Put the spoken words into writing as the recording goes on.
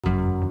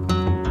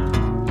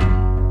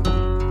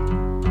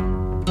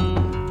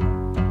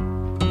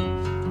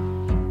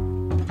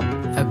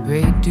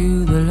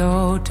to the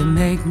Lord to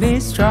make me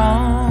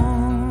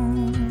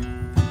strong.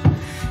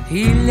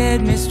 He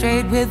led me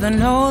straight with a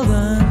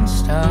northern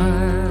star.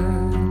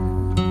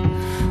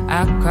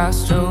 I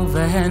crossed over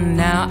and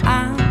now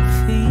I'm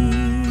free.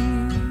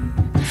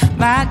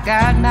 My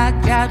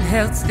God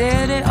held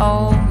steady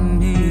on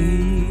me.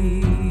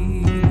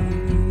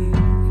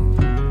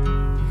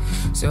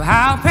 So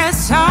I'll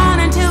press on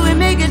until we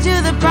make it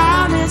to the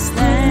promised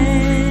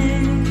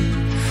land.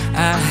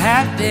 I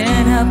have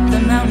been up the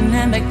mountain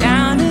and back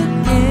down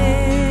again.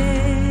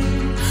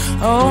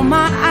 Oh,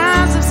 my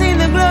eyes have seen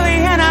the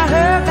glory and I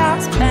heard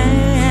God's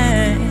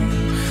plan.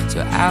 So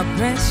I'll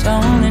press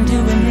on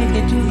until we make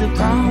it to the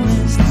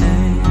promised land.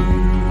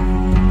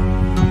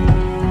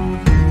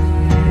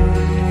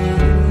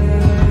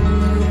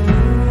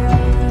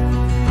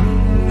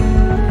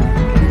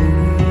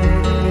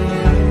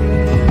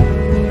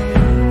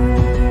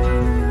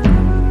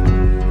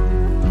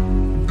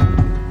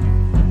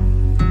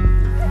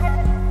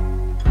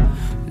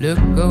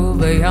 Look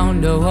over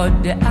yonder,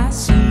 what do I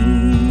see?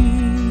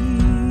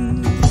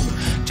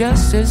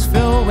 Justice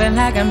flowing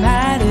like a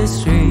mighty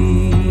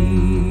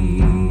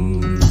stream.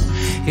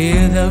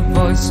 Hear the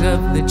voice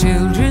of the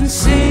children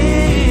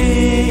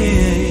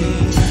sing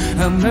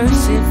of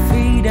mercy,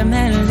 freedom,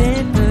 and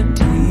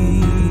liberty.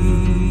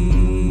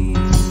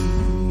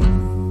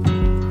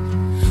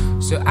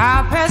 So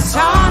I'll press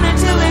on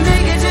until we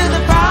make it to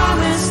the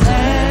promised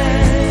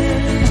land.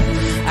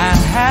 I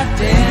have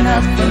been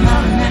up the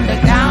mountain and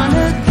back down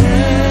again.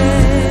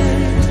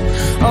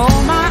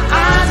 Oh, my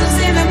eyes have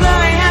seen the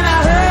glory and I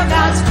heard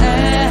God's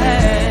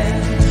plan.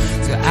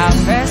 So I'll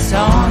press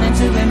on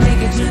until we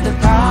make it to the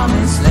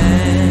promised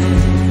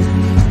land.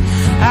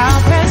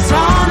 I'll press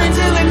on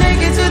until we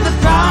make it to the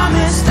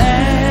promised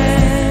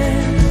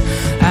land.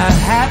 I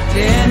have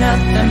been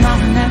up the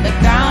mountain and back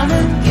down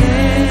again.